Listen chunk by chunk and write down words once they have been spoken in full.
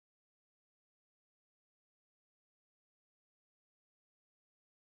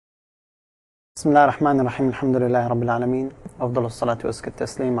بسم الله الرحمن الرحيم الحمد لله رب العالمين أفضل الصلاة وأزكى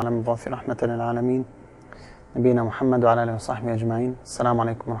التسليم على مبعوث رحمة للعالمين نبينا محمد وعلى آله وصحبه أجمعين. السلام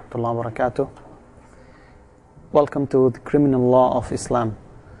عليكم ورحمة الله وبركاته. Welcome to the criminal law of Islam.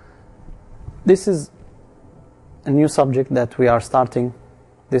 This is a new subject that we are starting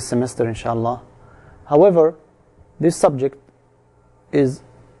this semester, inshallah. However, this subject is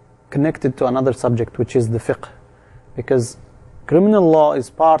connected to another subject, which is the fiqh, because criminal law is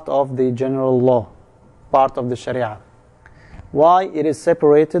part of the general law, part of the Sharia. Why it is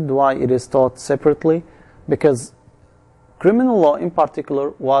separated, why it is taught separately? Because criminal law in particular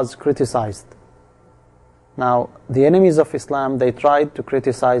was criticized. Now, the enemies of Islam, they tried to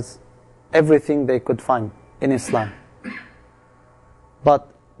criticize everything they could find in Islam.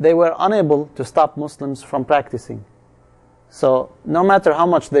 But they were unable to stop Muslims from practicing. So, no matter how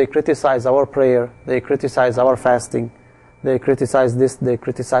much they criticize our prayer, they criticize our fasting, they criticize this, they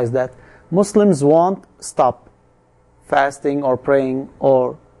criticize that, Muslims won't stop fasting or praying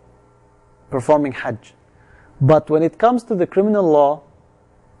or performing Hajj. But when it comes to the criminal law,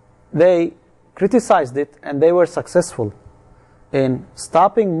 they criticized it and they were successful in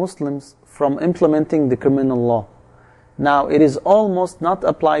stopping Muslims from implementing the criminal law. Now, it is almost not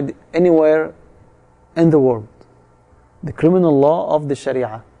applied anywhere in the world, the criminal law of the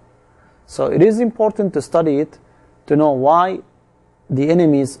Sharia. So it is important to study it, to know why the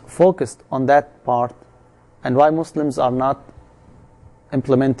enemies focused on that part and why Muslims are not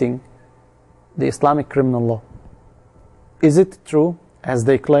implementing the Islamic criminal law. Is it true, as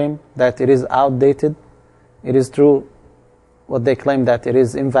they claim, that it is outdated? It is true what they claim, that it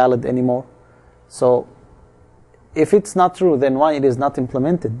is invalid anymore? So, if it's not true, then why it is not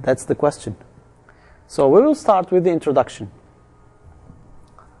implemented? That's the question. So we will start with the introduction.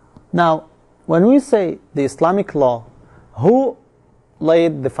 Now, when we say the Islamic law, who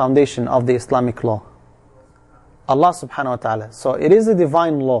laid the foundation of the Islamic law? Allah subhanahu wa ta'ala. So it is a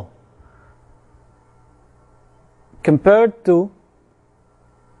divine law compared to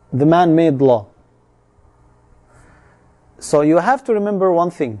the man-made law. So you have to remember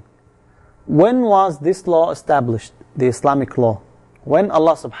one thing. When was this law established, the Islamic law? When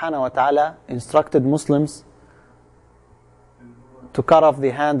Allah subhanahu wa ta'ala instructed Muslims to cut off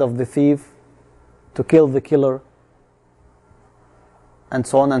the hand of the thief, to kill the killer, and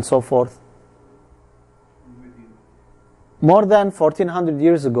so on and so forth. More than 1400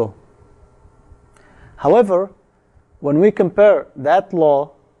 years ago. However, when we compare that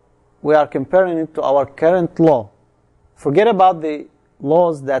law, we are comparing it to our current law. Forget about the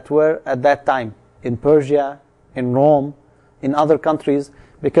laws that were at that time in Persia, in Rome, in other countries,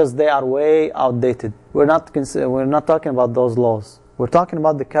 because they are way outdated. We're not talking about those laws. We're talking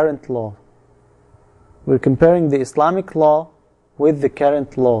about the current law. We're comparing the Islamic law with the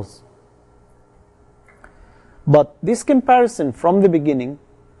current laws. But this comparison from the beginning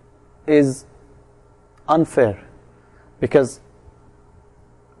is unfair, because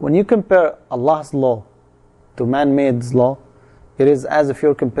when you compare Allah's law to man-made law, it is as if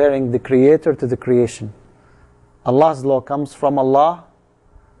you're comparing the creator to the creation. Allah's law comes from Allah.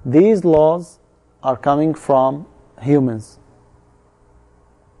 These laws are coming from humans.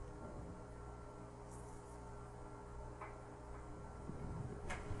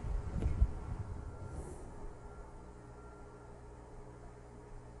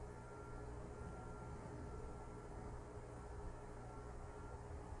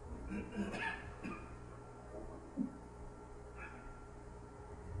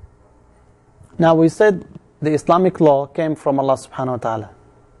 Now, we said the Islamic law came from Allah subhanahu wa ta'ala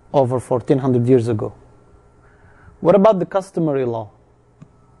over 1400 years ago. What about the customary law?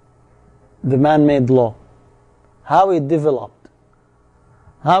 The man-made law? How it developed?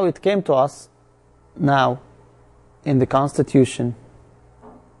 How it came to us now in the Constitution,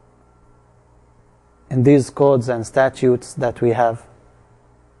 in these codes and statutes that we have?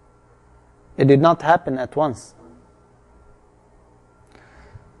 It did not happen at once.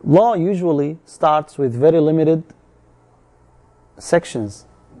 Law usually starts with very limited sections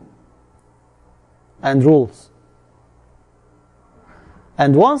and rules.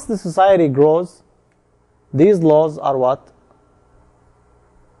 And once the society grows, these laws are what?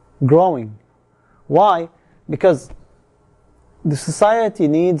 Growing. Why? Because the society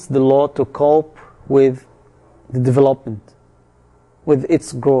needs the law to cope with the development, with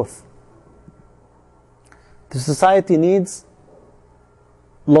its growth. The society needs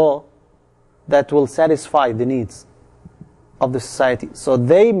law that will satisfy the needs of the society. So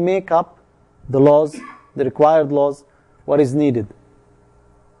they make up the laws, the required laws, what is needed.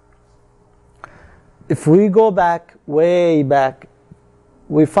 If we go back, way back,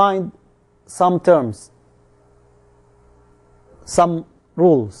 we find some terms, some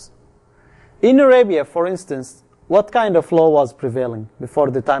rules. In Arabia, for instance, what kind of law was prevailing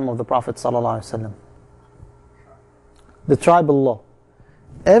before the time of the Prophet ﷺ? The tribal law.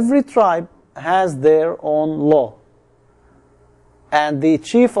 Every tribe has their own law, and the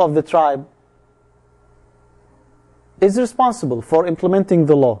chief of the tribe is responsible for implementing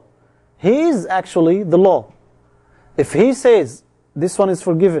the law. He is actually the law. If he says this one is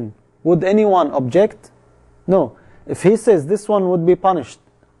forgiven, would anyone object? No. If he says this one would be punished,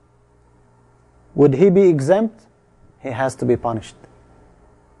 would he be exempt? He has to be punished.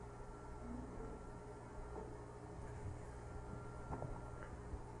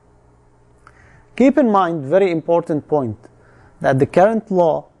 Keep in mind, very important point, that the current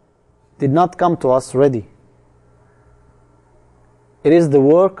law did not come to us ready. It is the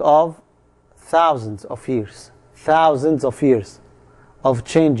work of thousands of years of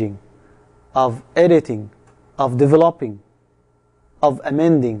changing, of editing, of developing, of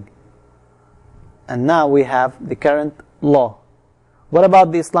amending. And now we have the current law. What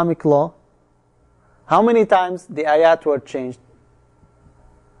about the Islamic law? How many times the ayat were changed?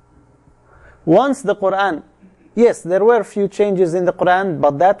 Once the Quran, yes, there were a few changes in the Quran,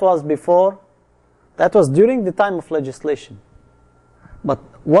 but that was during the time of legislation. But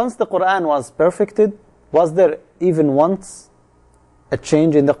once the Quran was perfected, was there even once a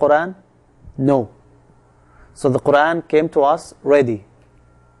change in the Quran? No. So the Quran came to us ready.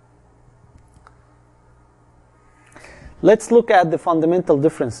 Let's look at the fundamental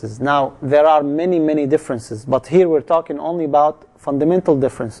differences. Now, there are many, many differences, but here we're talking only about fundamental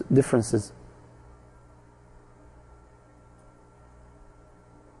differences.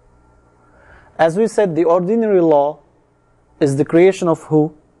 As we said, the ordinary law is the creation of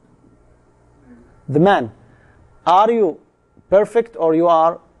who? The man. Are you perfect or you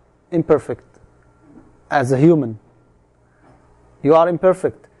are imperfect? As a human, you are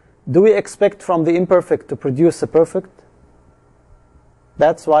imperfect. Do we expect from the imperfect to produce a perfect?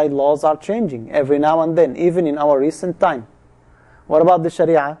 That's why laws are changing every now and then, even in our recent time. What about the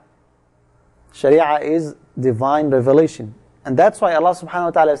Sharia? Sharia is divine revelation. And that's why Allah subhanahu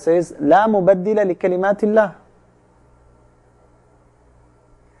wa ta'ala says, لا مبدل لكلمات الله.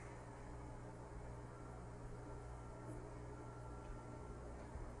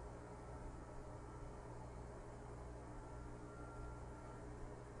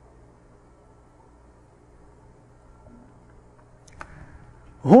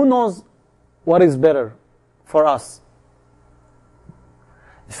 Who knows what is better for us?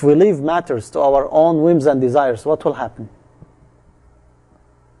 If we leave matters to our own whims and desires, what will happen?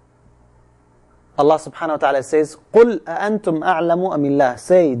 Allah subhanahu wa ta'ala says, قُلْ أَأَنْتُمْ أَعْلَمُ أَمِ اللَّهِ.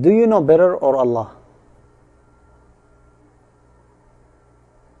 Say, do you know better or Allah?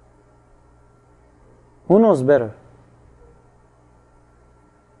 Who knows better?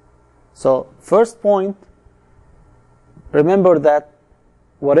 So, first point, remember that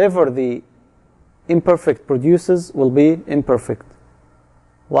whatever the imperfect produces will be imperfect,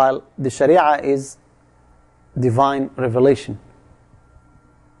 while the Sharia is divine revelation.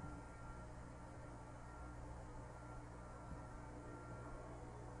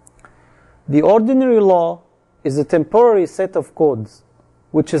 The ordinary law is a temporary set of codes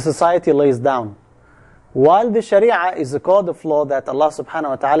which a society lays down, while the Sharia is a code of law that Allah subhanahu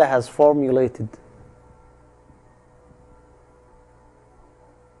wa ta'ala has formulated.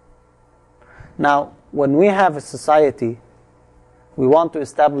 Now, when we have a society, we want to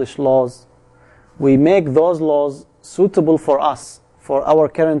establish laws, we make those laws suitable for us, for our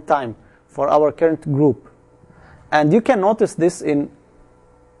current time, for our current group. And you can notice this in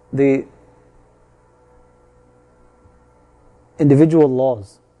the individual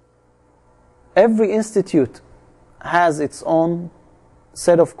laws. Every institute has its own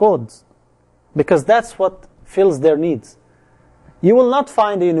set of codes, because that's what fills their needs. You will not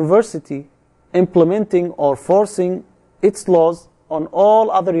find a university implementing or forcing its laws on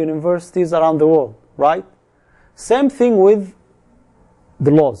all other universities around the world, right? Same thing with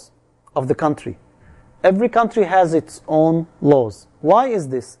the laws of the country. Every country has its own laws. Why is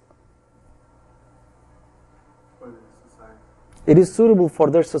this? It is suitable for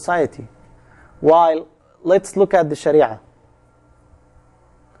their society. While, let's look at the Sharia.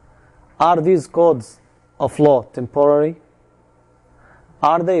 Are these codes of law temporary?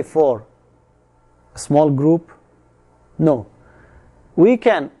 Are they for a small group? No. We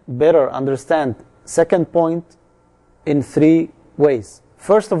can better understand second point in three ways.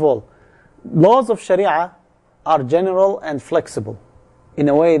 First of all, laws of Sharia are general and flexible in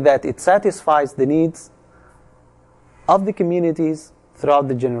a way that it satisfies the needs of the communities throughout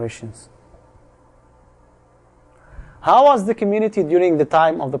the generations. How was the community during the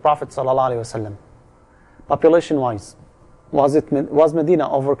time of the Prophet ﷺ? Population-wise, was Medina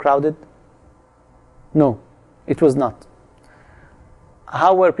overcrowded? No, it was not.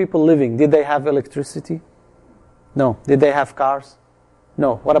 How were people living? Did they have electricity? No. Did they have cars?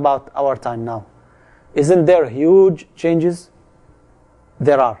 No. What about our time now? Isn't there huge changes?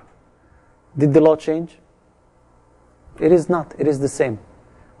 There are. Did the law change? It is not. It is the same.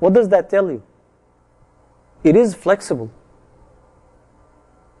 What does that tell you? It is flexible.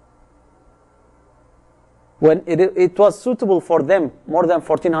 When it was suitable for them more than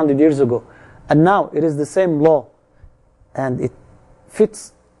 1400 years ago, and now it is the same law, and it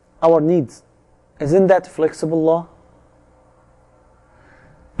fits our needs. Isn't that flexible law?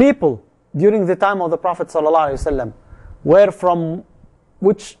 People during the time of the Prophet ﷺ were from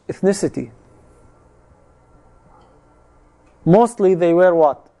which ethnicity? Mostly they were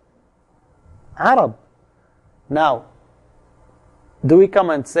what? Arab. Now, do we come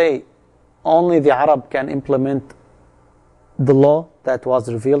and say only the Arab can implement the law that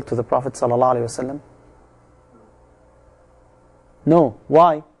was revealed to the Prophet ﷺ? No.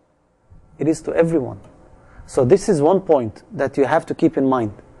 Why? It is to everyone. So this is one point that you have to keep in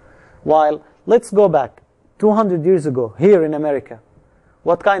mind. While, let's go back 200 years ago, here in America,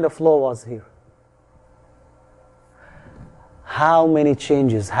 what kind of law was here? How many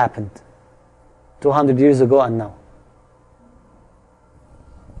changes happened 200 years ago and now?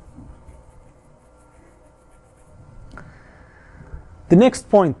 The next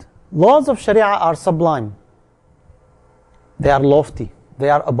point, laws of Sharia are sublime. They are lofty. They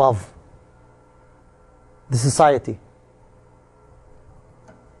are above the society.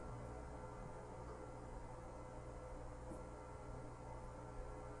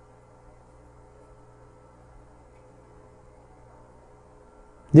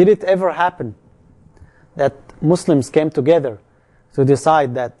 Did it ever happen that Muslims came together to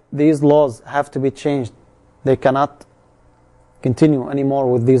decide that these laws have to be changed? They cannot continue anymore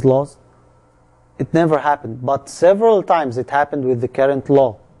with these laws? It never happened, but several times it happened with the current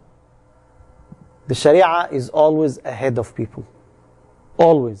law. The Sharia is always ahead of people.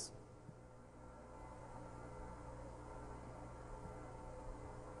 Always.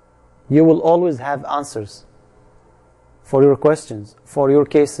 You will always have answers for your questions, for your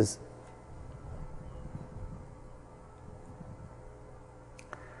cases.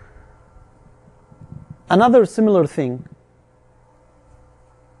 Another similar thing,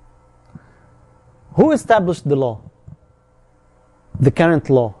 who established the law? The current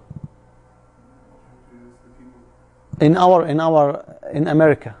law. In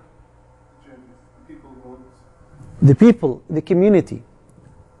America. The people, the community.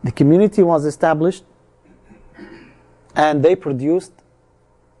 The community was established and they produced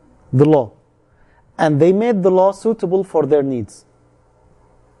the law. And they made the law suitable for their needs.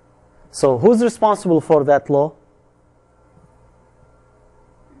 So who's responsible for that law?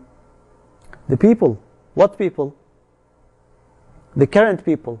 The people. What people? The current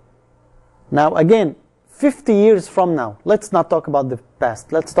people. Now again, 50 years from now, let's not talk about the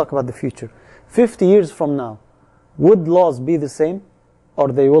past, let's talk about the future. 50 years from now, would laws be the same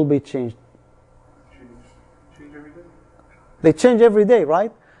or they will be changed? Change every day. They change every day,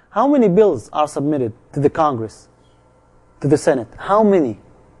 right? How many bills are submitted to the Congress, to the Senate? How many?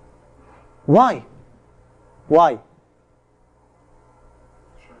 Why? Why?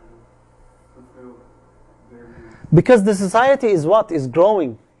 Because the society is what? Is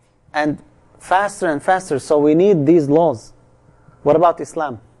growing and faster and faster, so we need these laws. What about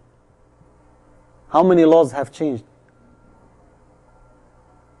Islam? How many laws have changed?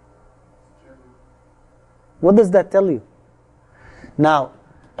 What does that tell you? Now,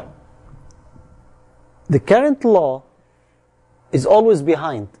 the current law is always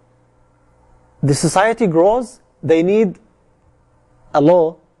behind. The society grows, they need a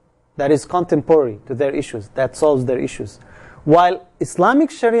law that is contemporary to their issues, that solves their issues. While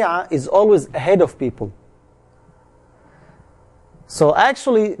Islamic Sharia is always ahead of people. So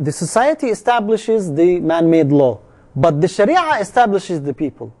actually, the society establishes the man-made law, but the Sharia establishes the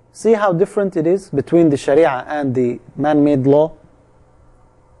people. See how different it is between the Sharia and the man-made law?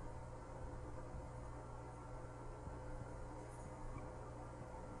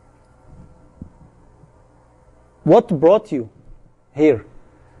 What brought you here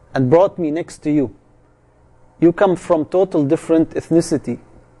and brought me next to you? You come from total different ethnicity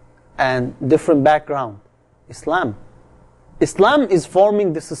and different background. Islam. Islam is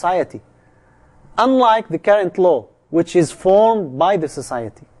forming the society. Unlike the current law, which is formed by the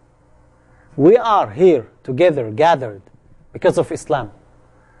society. We are here together, gathered, because of Islam.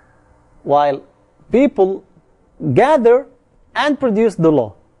 While people gather and produce the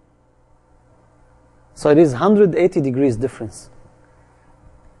law. So it is 180 degrees difference.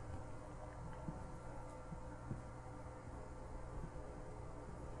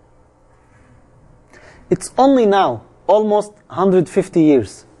 It's only now, almost 150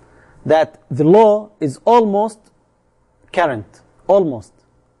 years, that the law is almost current, almost,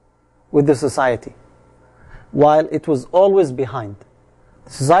 with the society, while it was always behind.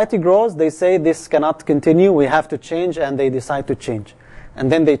 The society grows, they say this cannot continue, we have to change, and they decide to change. And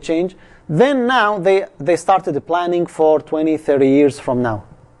then they change. Then now they started the planning for 20, 30 years from now.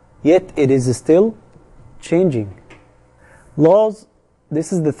 Yet it is still changing. Laws,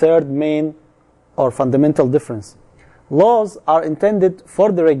 this is the third main or fundamental difference. Laws are intended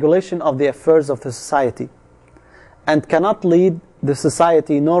for the regulation of the affairs of the society and cannot lead the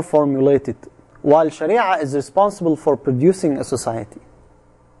society nor formulate it, while Sharia is responsible for producing a society.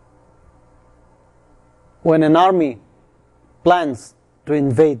 When an army plans to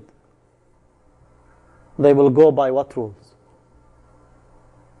invade, they will go by what rules?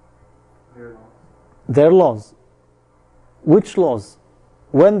 Their laws. Which laws?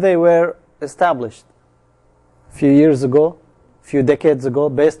 When they were established a few years ago, a few decades ago,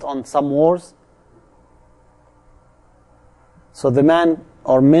 based on some wars. So the man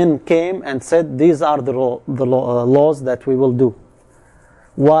or men came and said, these are the laws that we will do.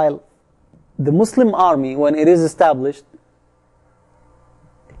 While the Muslim army, when it is established,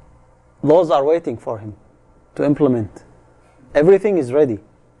 laws are waiting for him to implement. Everything is ready.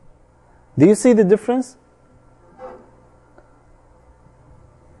 Do you see the difference?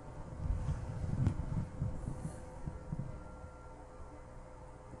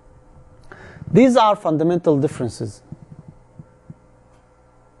 These are fundamental differences.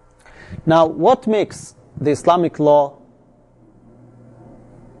 Now, what makes the Islamic law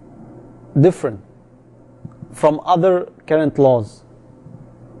different from other current laws?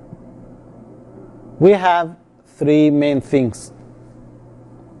 We have three main things.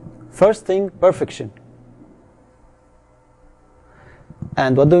 First thing, perfection.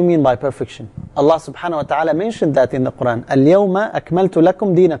 And what do we mean by perfection? Allah subhanahu wa ta'ala mentioned that in the Quran. الْيَوْمَ أَكْمَلْتُ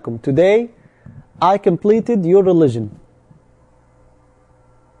لَكُمْ دِينَكُمْ. Today, I completed your religion.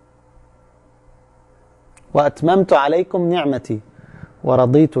 وَأَتْمَمْتُ عَلَيْكُمْ نِعْمَتِي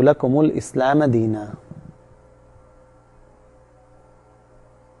وَرَضِيتُ لَكُمُ الْإِسْلَامَ دِينًا.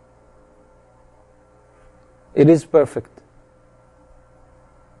 It is perfect.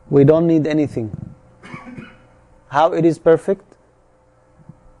 We don't need anything. How it is perfect?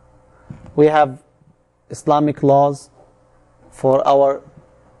 We have Islamic laws for our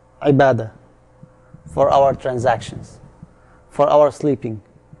ibadah, for our transactions, for our sleeping,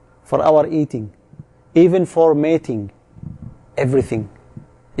 for our eating, even for mating, everything.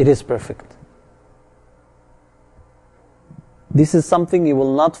 It is perfect. This is something you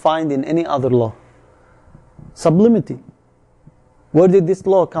will not find in any other law. Sublimity. Where did this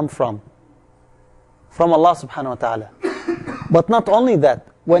law come from? From Allah subhanahu wa ta'ala. But not only that,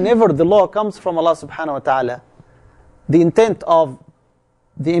 whenever the law comes from Allah subhanahu wa ta'ala, the intent of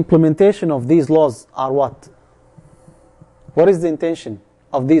the implementation of these laws are what? What is the intention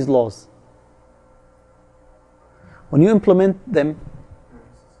of these laws? When you implement them,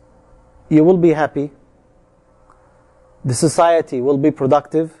 you will be happy, the society will be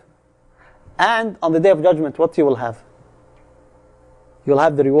productive, and on the Day of Judgment, what you will have? You'll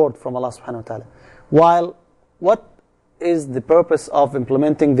have the reward from Allah subhanahu wa ta'ala. While, what is the purpose of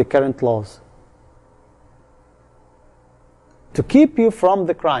implementing the current laws? To keep you from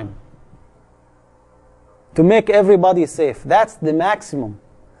the crime. To make everybody safe. That's the maximum.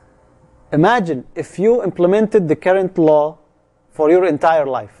 Imagine if you implemented the current law for your entire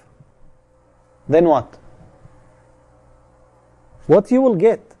life. Then what? What you will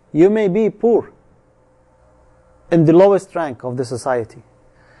get? You may be poor, in the lowest rank of the society.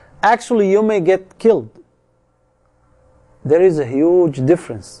 Actually, you may get killed. There is a huge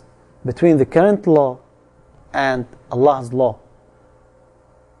difference between the current law and Allah's law.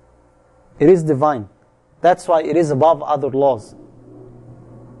 It is divine. That's why it is above other laws.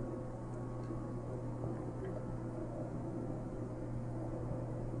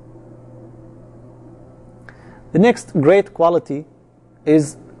 The next great quality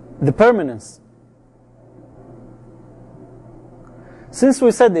is the permanence. Since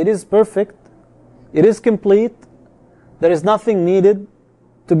we said it is perfect, it is complete, there is nothing needed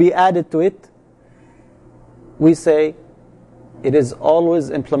to be added to it, we say it is always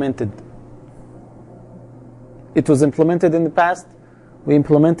implemented. It was implemented in the past, we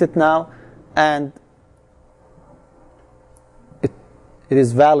implement it now, and it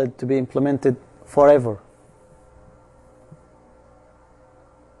is valid to be implemented forever.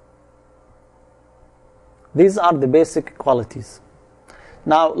 These are the basic qualities.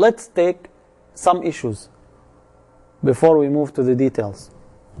 Now let's take some issues before we move to the details.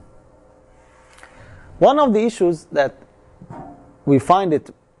 One of the issues that we find it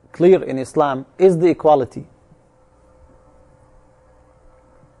clear in Islam is the equality.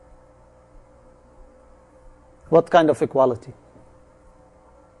 What kind of equality?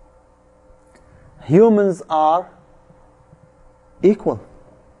 Humans are equal.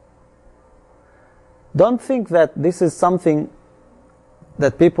 Don't think that this is something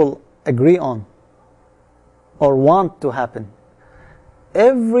that people agree on or want to happen.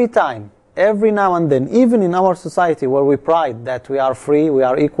 Every time, every now and then, even in our society where we pride that we are free, we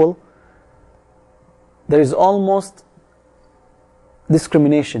are equal, there is almost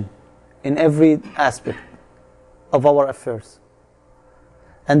discrimination in every aspect of our affairs.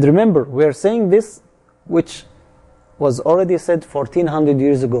 And remember, we are saying this which was already said 1400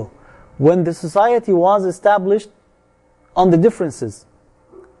 years ago, when the society was established on the differences,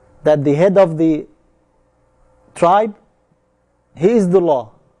 that the head of the tribe, he is the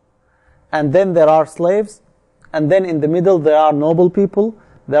law, and then there are slaves, and then in the middle there are noble people,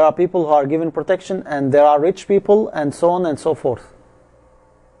 there are people who are given protection, and there are rich people, and so on and so forth.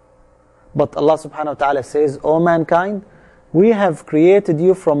 But Allah subhanahu wa ta'ala says, O mankind, we have created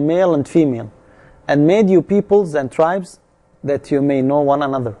you from male and female, and made you peoples and tribes that you may know one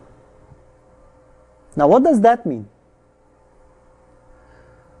another. Now what does that mean?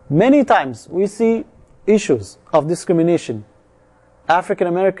 Many times we see issues of discrimination. African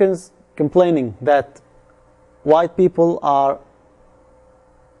Americans complaining that white people are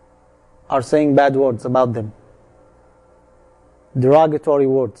saying bad words about them, derogatory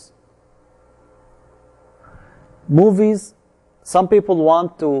words. Movies, some people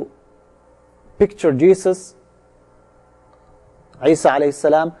want to picture Jesus, Isa alayhi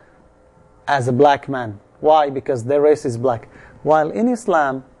salam, as a black man. Why? Because their race is black. While in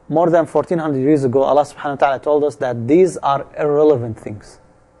Islam, more than 1400 years ago, Allah subhanahu wa ta'ala told us that these are irrelevant things.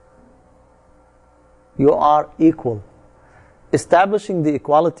 You are equal. Establishing the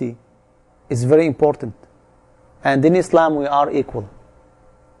equality is very important. And in Islam, we are equal.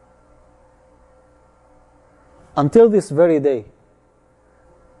 Until this very day,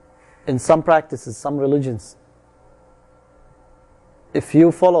 in some practices, some religions, if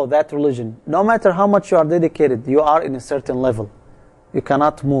you follow that religion, no matter how much you are dedicated, you are in a certain level. You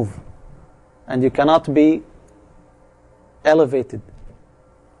cannot move, and you cannot be elevated.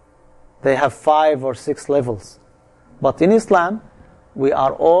 They have 5 or 6 levels. But in Islam, we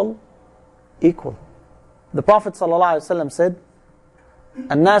are all equal. The Prophet ﷺ said,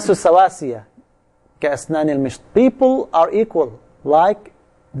 الناس سواسية كأسنان المشط. People are equal, like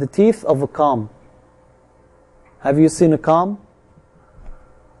the teeth of a comb. Have you seen a comb?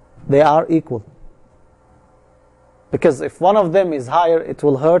 They are equal. Because if one of them is higher, it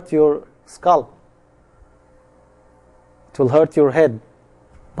will hurt your skull. It will hurt your head.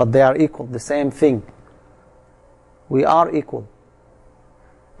 But they are equal, the same thing. We are equal.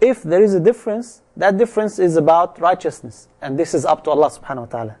 If there is a difference, that difference is about righteousness. And this is up to Allah subhanahu wa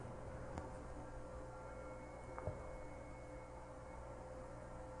ta'ala.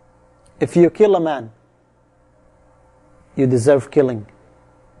 If you kill a man, you deserve killing.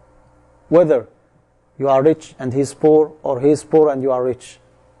 Whether you are rich and he is poor, or he is poor and you are rich.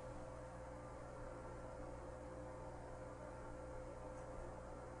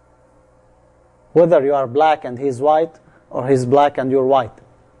 Whether you are black and he is white, or he is black and you are white.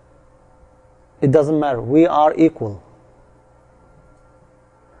 It doesn't matter. We are equal.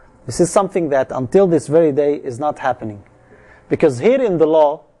 This is something that until this very day is not happening. Because here in the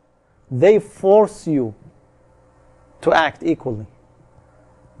law, they force you to act equally.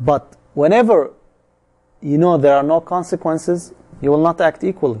 But whenever you know there are no consequences, you will not act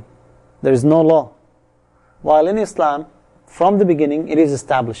equally. There is no law. While in Islam, from the beginning, it is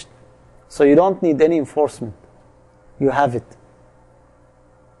established. So you don't need any enforcement. You have it.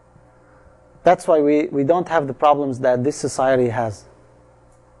 That's why we don't have the problems that this society has.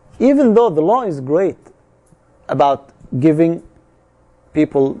 Even though the law is great about giving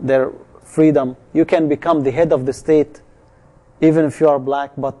people their freedom, you can become the head of the state even if you are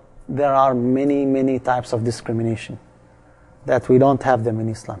black, but there are many, many types of discrimination that we don't have them in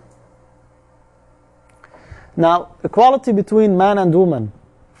Islam. Now, equality between man and woman.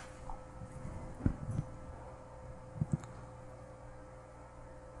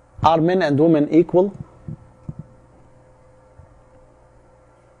 Are men and women equal?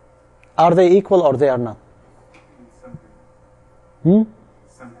 Are they equal or they are not? Something.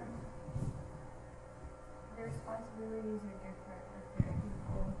 The responsibilities are different, but they're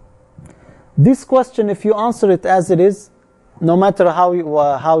equal. This question, if you answer it as it is, no matter how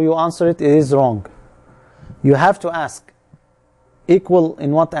you answer it, it is wrong. You have to ask, equal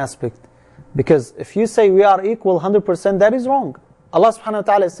in what aspect? Because if you say we are equal 100%, that is wrong. Allah subhanahu wa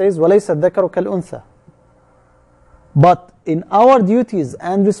ta'ala says, وَلَيْسَ الذَّكَرُ كَالْأُنْثَى. But in our duties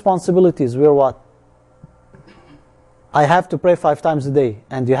and responsibilities, we're what? I have to pray 5 times a day,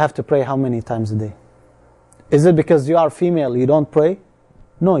 and you have to pray how many times a day? Is it because you are female, you don't pray?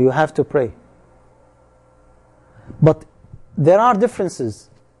 No, you have to pray. But there are differences.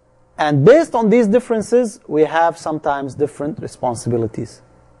 And based on these differences, we have sometimes different responsibilities.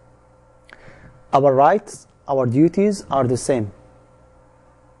 Our rights, our duties are the same.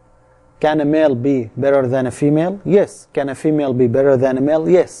 Can a male be better than a female? Yes. Can a female be better than a male?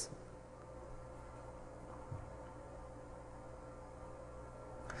 Yes.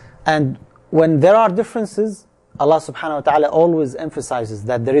 And when there are differences, Allah subhanahu wa ta'ala always emphasizes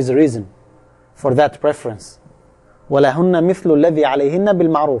that there is a reason for that preference. وَلَهُنَّ مِثْلُ الَّذِي عَلَيْهِنَّ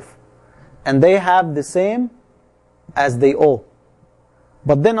بِالْمَعْرُوفِ. And they have the same as they owe.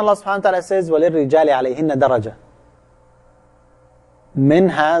 But then Allah subhanahu wa ta'ala says, وَلِلْرِجَالِ عَلَيْهِنَّ دَرَجَةً. Men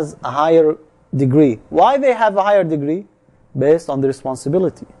has a higher degree. Why they have a higher degree? Based on the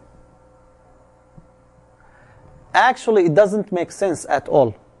responsibility. Actually, it doesn't make sense at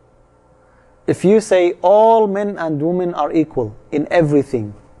all. If you say all men and women are equal in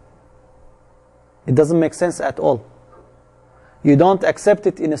everything, it doesn't make sense at all. You don't accept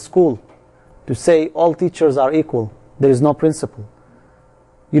it in a school to say all teachers are equal. There is no principle.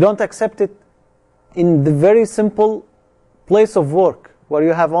 You don't accept it in the very simple place of work where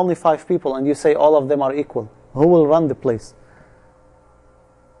you have only 5 people and you say all of them are equal. Who will run the place?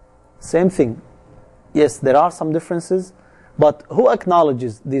 Same thing. Yes, there are some differences, but who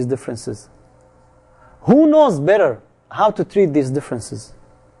acknowledges these differences? Who knows better how to treat these differences?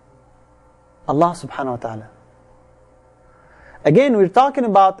 Allah subhanahu wa ta'ala. Again, we're talking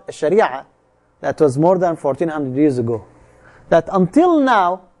about a sharia that was more than 1400 years ago. That until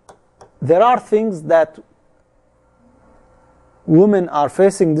now, there are things that women are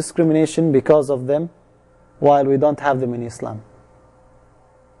facing discrimination because of them, while we don't have them in Islam.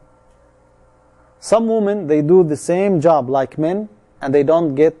 Some women, they do the same job like men, and they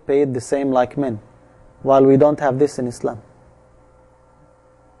don't get paid the same like men, while we don't have this in Islam.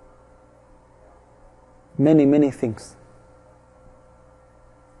 Many, many things.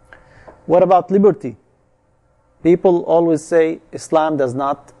 What about liberty? People always say Islam does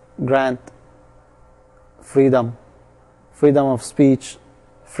not grant freedom, freedom of speech,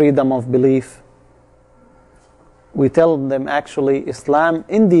 freedom of belief. We tell them actually Islam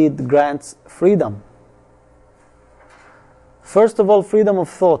indeed grants freedom. First of all, freedom of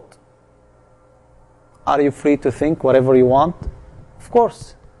thought. Are you free to think whatever you want? Of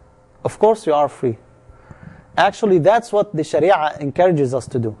course. Of course you are free. Actually, that's what the Sharia encourages us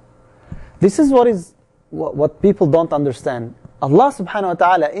to do. This is what people don't understand. Allah subhanahu wa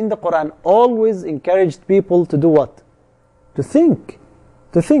ta'ala in the Quran always encouraged people to do what? To think.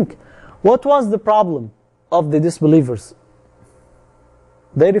 To think. What was the problem of the disbelievers?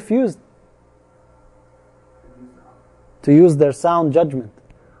 They refused to use their sound judgment.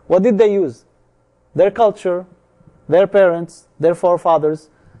 What did they use? Their culture, their parents, their forefathers,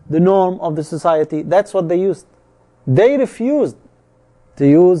 the norm of the society. That's what they used. They refused to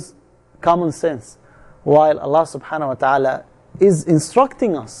use common sense, while Allah subhanahu wa ta'ala is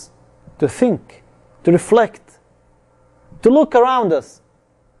instructing us to think, to reflect, to look around us.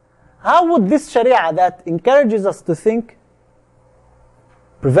 How would this sharia that encourages us to think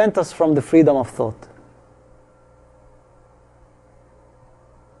prevent us from the freedom of thought?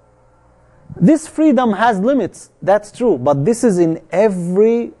 This freedom has limits, that's true, but this is in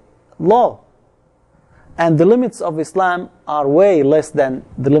every law. And the limits of Islam are way less than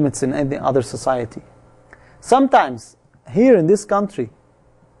the limits in any other society. Sometimes, here in this country,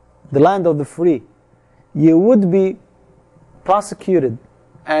 the land of the free, you would be prosecuted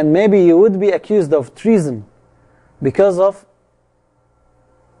and maybe you would be accused of treason because of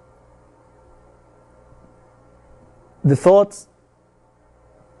the thoughts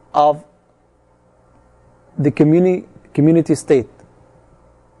of the community state,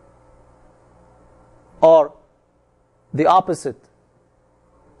 or the opposite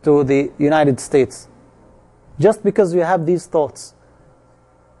to the United States, just because you have these thoughts.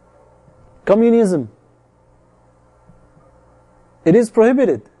 Communism, it is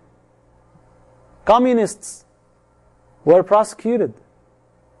prohibited. Communists were prosecuted.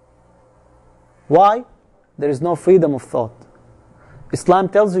 Why? There is no freedom of thought. Islam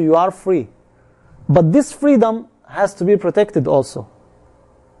tells you you are free. But this freedom has to be protected also.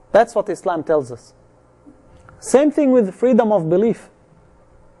 That's what Islam tells us. Same thing with freedom of belief.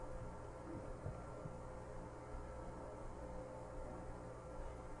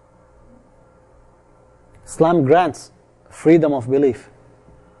 Islam grants freedom of belief.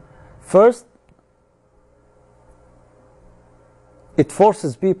 First, it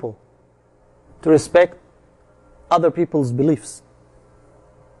forces people to respect other people's beliefs.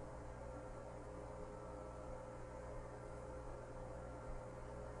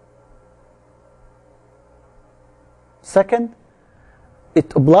 Second,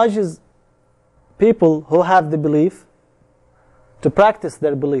 it obliges people who have the belief to practice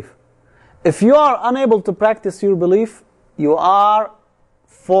their belief. If you are unable to practice your belief, you are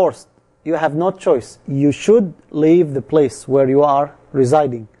forced. You have no choice. You should leave the place where you are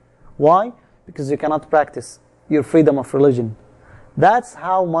residing. Why? Because you cannot practice your freedom of religion. That's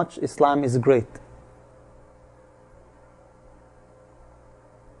how much Islam is great.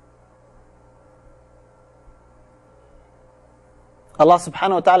 Allah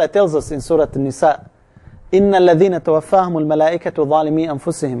subhanahu wa ta'ala tells us in Surah An-Nisa, إِنَّ الَّذِينَ تَوَفَّاهُمُ الْمَلَائِكَةُ ظَالِمِي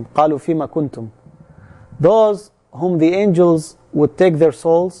أَنفُسِهِمْ قَالُوا فِيمَ كُنْتُمْ. Those whom the angels would take their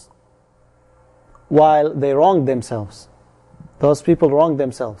souls while they wronged themselves, those people wronged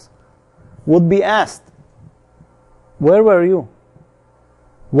themselves, would be asked, where were you?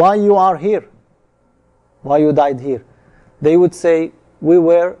 Why you are here? Why you died here? They would say, we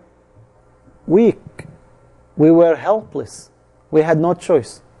were weak, we were helpless, we had no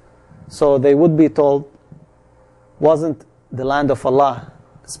choice. So they would be told, wasn't the land of Allah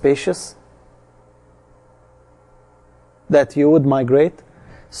spacious, that you would migrate?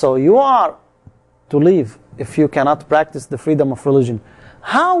 So you are to leave if you cannot practice the freedom of religion.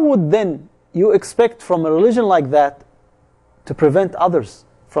 How would then you expect from a religion like that to prevent others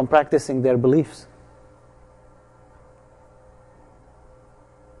from practicing their beliefs?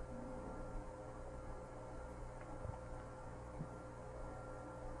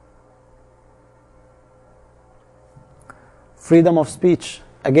 Freedom of speech,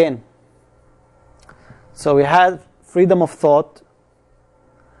 again. So we have freedom of thought.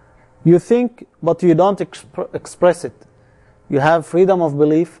 You think, but you don't express it. You have freedom of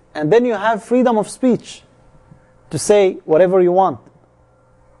belief, and then you have freedom of speech to say whatever you want.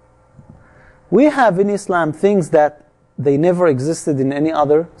 We have in Islam things that they never existed in any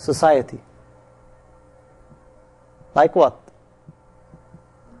other society. Like what?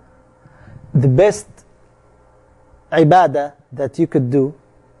 The best ibadah that you could do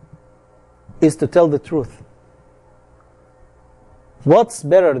is to tell the truth. What's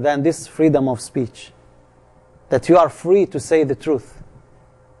better than this freedom of speech? That you are free to say the truth.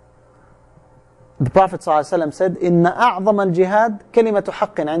 The Prophet ﷺ said, إِنَّ أَعْظَمَ الْجِهَادِ كَلِمَةُ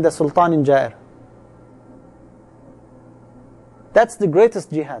حَقٍّ عِنْدَ سُلْطَانٍ جَائِرٍ. That's the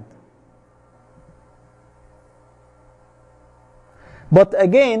greatest jihad. But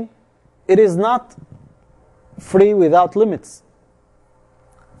again, it is not free without limits.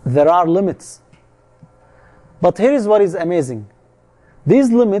 There are limits. But here is what is amazing.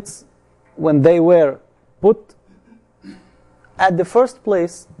 These limits, when they were put, at the first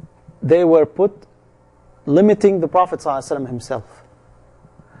place, they were put limiting the Prophet ﷺ himself.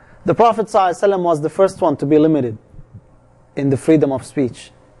 The Prophet ﷺ was the first one to be limited in the freedom of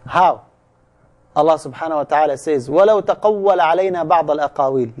speech. How? Allah subhanahu wa ta'ala says, وَلَوْ تَقَوَّلَ عَلَيْنَا بَعْضَ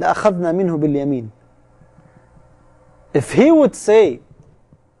الْأَقَاوِيلِ لَأَخَذْنَا مِنْهُ بِالْيَمِينِ. If he would say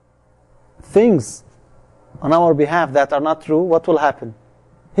things on our behalf that are not true, what will happen?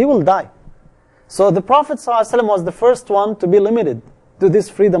 He will die. So the Prophet ﷺ was the first one to be limited to this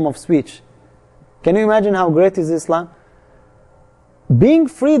freedom of speech. Can you imagine how great is Islam? Being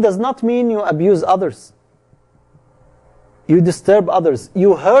free does not mean you abuse others. You disturb others.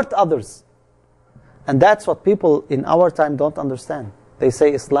 You hurt others. And that's what people in our time don't understand. They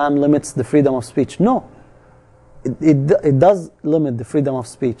say Islam limits the freedom of speech. No. It does limit the freedom of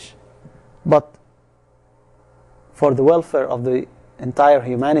speech. But for the welfare of the entire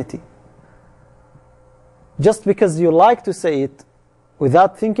humanity. Just because you like to say it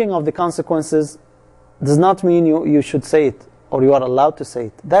without thinking of the consequences does not mean you should say it or you are allowed to say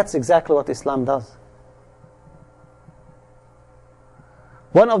it. That's exactly what Islam does.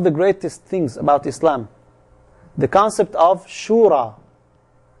 One of the greatest things about Islam, the concept of shura,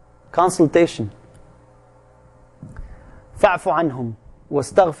 consultation. فَاعْفُ عَنْهُمْ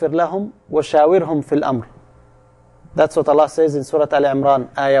وَاسْتَغْفِرْ لَهُمْ وَشَاوِرْهُمْ فِي الْأَمْرِ. That's what Allah says in Surah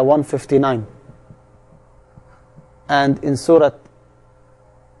Al-Imran, ayah 159. And in Surah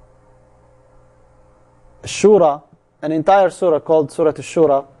Shura, an entire surah called Surah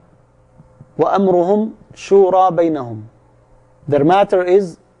Al-Shura, وَأَمْرُهُمْ شُورَى بَيْنَهُمْ. Their matter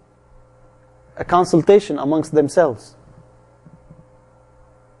is a consultation amongst themselves.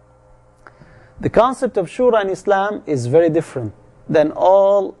 The concept of shura in Islam is very different than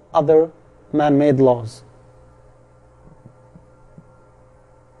all other man-made laws.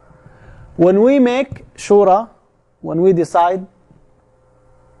 When we make shura, when we decide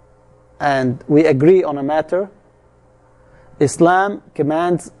and we agree on a matter, Islam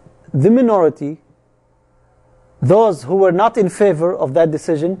commands the minority, those who were not in favor of that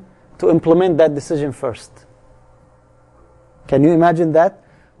decision, to implement that decision first. Can you imagine that?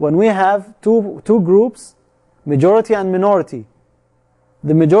 When we have two groups, majority and minority,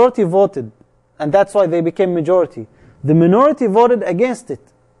 the majority voted, and that's why they became majority. The minority voted against it.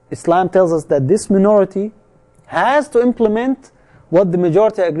 Islam tells us that this minority has to implement what the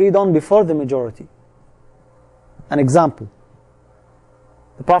majority agreed on before the majority. An example.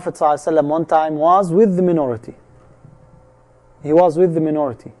 The Prophet ﷺ one time was with the minority. He was with the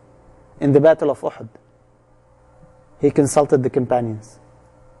minority in the Battle of Uhud. He consulted the companions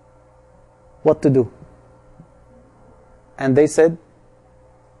what to do. And they said,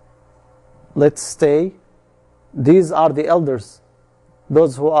 let's stay. These are the elders,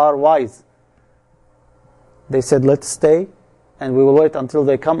 those who are wise. They said, let's stay and we will wait until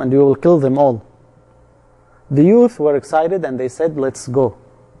they come and we will kill them all. The youth were excited and they said, let's go.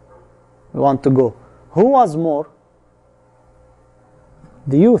 We want to go. Who was more?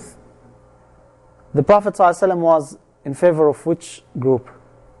 The youth. The Prophet ﷺ was in favor of which group?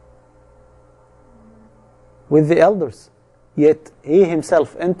 With the elders. Yet he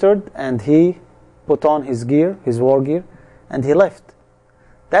himself entered and he put on his gear, his war gear, and he left.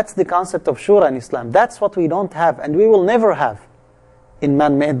 That's the concept of shura in Islam. That's what we don't have and we will never have in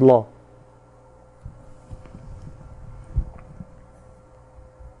man-made law.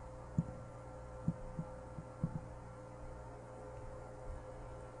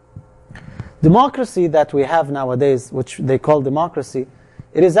 Democracy that we have nowadays, which they call democracy,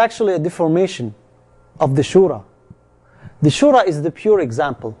 it is actually a deformation of the shura. The shura is the pure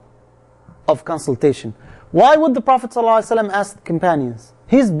example of consultation. Why would the Prophet ﷺ ask companions?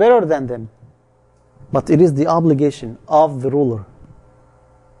 He's better than them. But it is the obligation of the ruler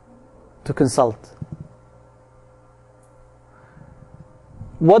to consult.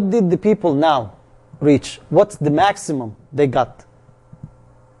 What did the people now reach? What's the maximum they got?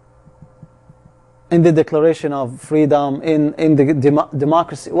 In the Declaration of Freedom, in the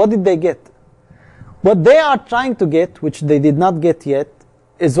democracy, what did they get? What they are trying to get, which they did not get yet,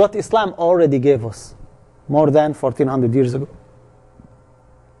 is what Islam already gave us more than 1400 years ago.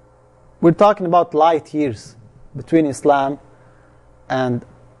 We're talking about light years between Islam and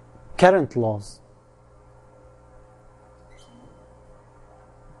current laws.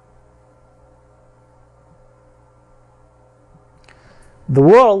 The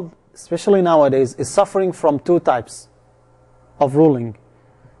world, especially nowadays, is suffering from two types of ruling.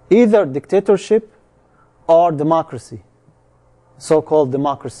 Either dictatorship or democracy, so-called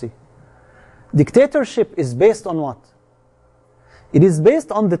democracy. Dictatorship is based on what? It is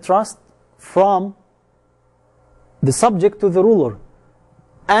based on the trust from the subject to the ruler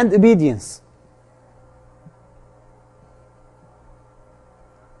and obedience.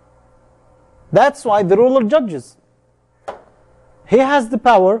 That's why the ruler judges. He has the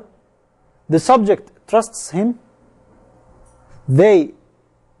power, the subject trusts him, they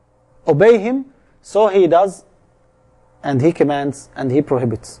obey him, so he does, and he commands, and he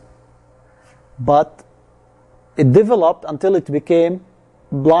prohibits. But it developed until it became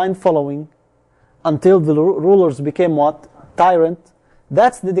blind following, until the rulers became what? Tyrant.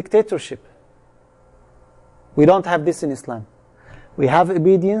 That's the dictatorship. We don't have this in Islam. We have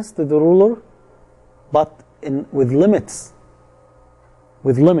obedience to the ruler, but with limits.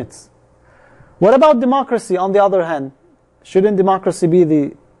 With limits. What about democracy, on the other hand? Shouldn't democracy be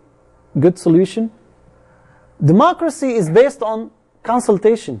the good solution? Democracy is based on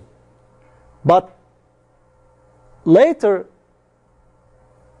consultation. But later,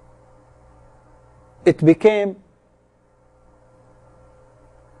 it became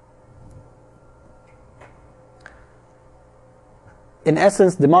in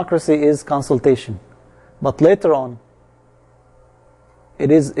essence, democracy is consultation. But later on,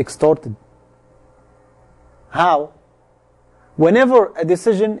 it is extorted. How? Whenever a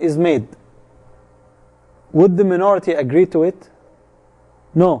decision is made, would the minority agree to it?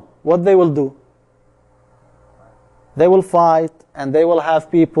 No. What they will do? They will fight, and they will have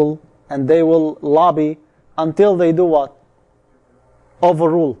people, and they will lobby until they do what?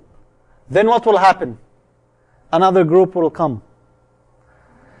 Overrule. Then what will happen? Another group will come.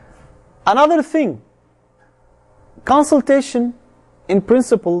 Another thing, consultation in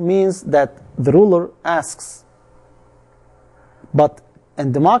principle means that the ruler asks. But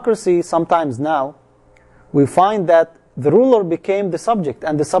in democracy, sometimes now, we find that the ruler became the subject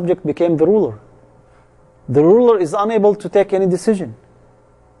and the subject became the ruler. The ruler is unable to take any decision.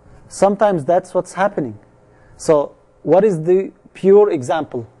 Sometimes that's what's happening. So what is the pure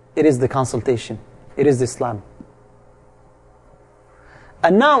example? It is the consultation. It is Islam.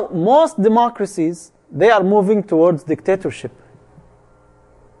 And now most democracies, they are moving towards dictatorship.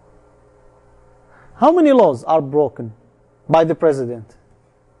 How many laws are broken by the president?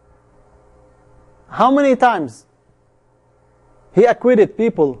 How many times he acquitted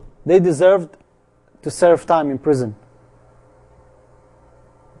people they deserved to serve time in prison?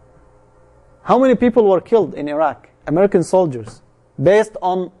 How many people were killed in Iraq, American soldiers, based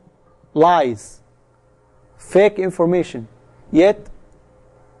on lies, fake information? Yet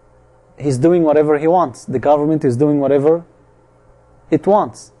he's doing whatever he wants. The government is doing whatever it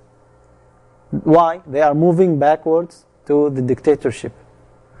wants. Why? They are moving backwards to the dictatorship.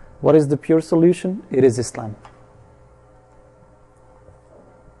 What is the pure solution? It is Islam.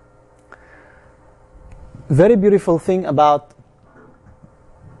 Very beautiful thing about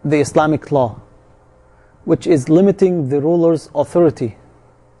the Islamic law, which is limiting the ruler's authority.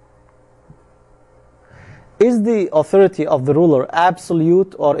 Is the authority of the ruler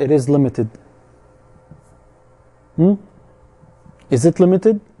absolute or it is limited? Is it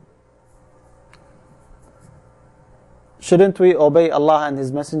limited? Shouldn't we obey Allah and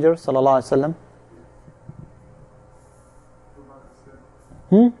His Messenger sallallahu alaihi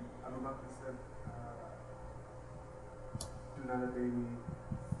wasallam?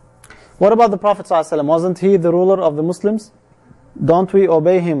 What about the Prophet sallallahu alaihi wasallam? Wasn't he the ruler of the Muslims? Don't we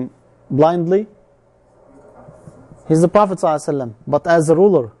obey him blindly? He's the Prophet sallallahu alaihi wasallam, but as a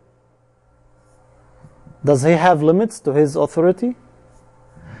ruler, does he have limits to his authority?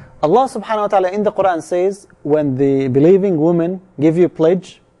 Allah subhanahu wa ta'ala in the Quran says, when the believing women give you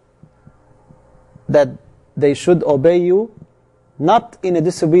pledge that they should obey you, not in a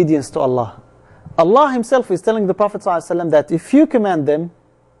disobedience to Allah. Allah Himself is telling the Prophet ﷺ that if you command them,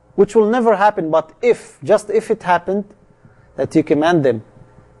 which will never happen, but if, just if it happened, that you command them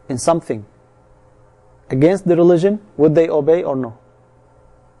in something against the religion, would they obey or no?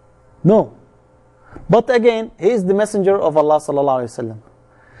 No. But again, He is the messenger of Allah sallallahu alaihi wasallam.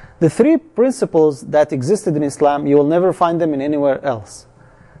 The three principles that existed in Islam, you will never find them in anywhere else.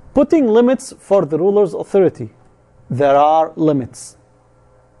 Putting limits for the ruler's authority. There are limits.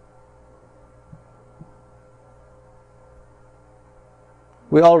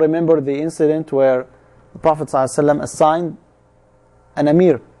 We all remember the incident where the Prophet ﷺ assigned an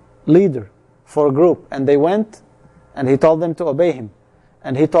emir, leader, for a group, and they went and he told them to obey him,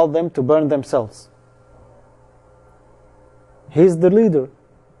 and he told them to burn themselves. He's the leader.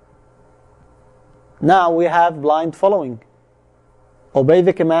 Now we have blind following. Obey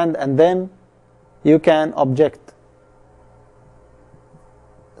the command and then you can object.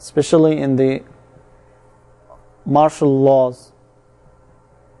 Especially in the martial laws,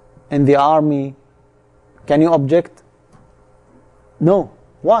 in the army. Can you object? No.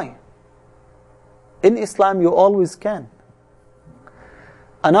 Why? In Islam you always can.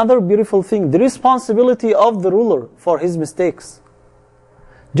 Another beautiful thing, the responsibility of the ruler for his mistakes.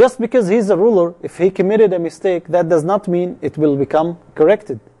 Just because he's a ruler, if he committed a mistake, that does not mean it will become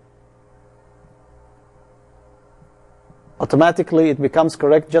corrected. Automatically it becomes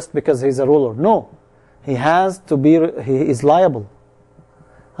correct just because he's a ruler. No. He is liable.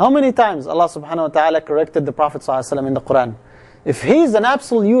 How many times Allah subhanahu wa ta'ala corrected the Prophet ﷺ in the Quran? If he's an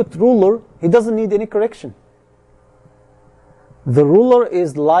absolute ruler, he doesn't need any correction. The ruler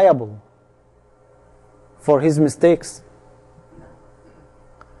is liable for his mistakes.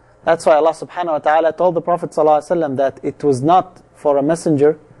 That's why Allah subhanahu wa ta'ala told the Prophet ﷺ that it was not for a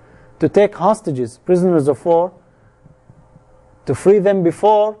messenger to take hostages, prisoners of war, to free them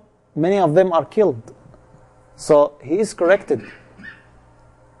before many of them are killed. So he is corrected.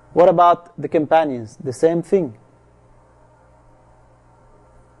 What about the companions? The same thing.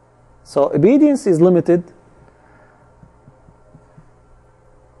 So obedience is limited.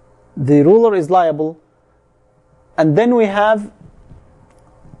 The ruler is liable. And then we have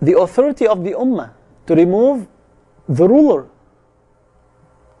the authority of the ummah to remove the ruler.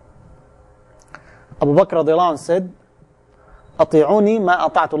 Abu Bakr radiallahu anh said, أطيعوني ما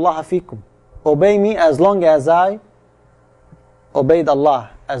أطعت الله فيكم. Obey me as long as I obeyed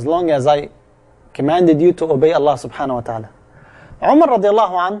Allah, as long as I commanded you to obey Allah subhanahu wa ta'ala. Umar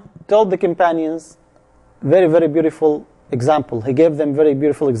radiallahu anh told the companions very, very beautiful example. He gave them very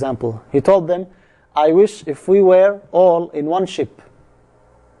beautiful example. He told them, I wish if we were all in one ship,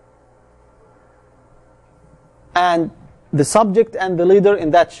 and the subject and the leader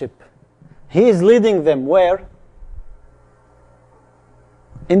in that ship. He is leading them where?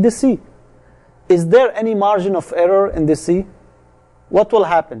 In the sea. Is there any margin of error in the sea? What will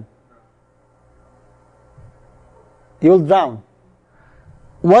happen? You will drown.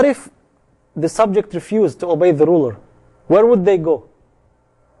 What if the subject refused to obey the ruler? Where would they go?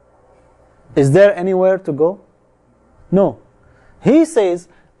 Is there anywhere to go? No. He says,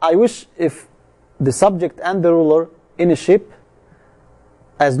 I wish if the subject and the ruler in a ship,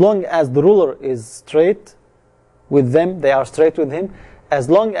 as long as the ruler is straight with them, they are straight with him, as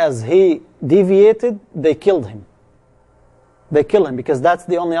long as he deviated, they killed him. They kill him because that's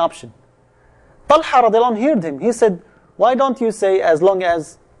the only option. Talha radiallahu anhu heard him. He said, why don't you say as long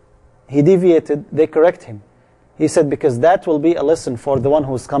as he deviated, they correct him? He said, because that will be a lesson for the one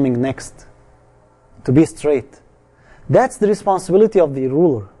who is coming next, to be straight. That's the responsibility of the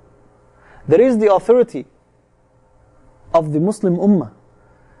ruler. There is the authority of the Muslim Ummah.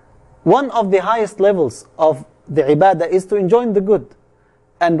 One of the highest levels of the ibadah is to enjoin the good.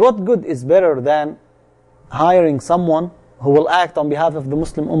 And what good is better than hiring someone who will act on behalf of the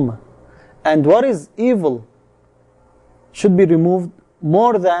Muslim Ummah? And what is evil should be removed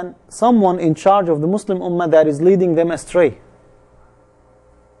more than someone in charge of the Muslim Ummah that is leading them astray.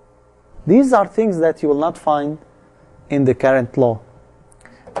 These are things that you will not find in the current law.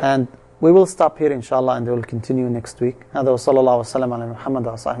 And we will stop here inshallah and we will continue next week. هذا وصلى الله وسلم على محمد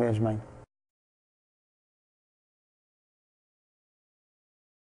وصحبه أجمعين.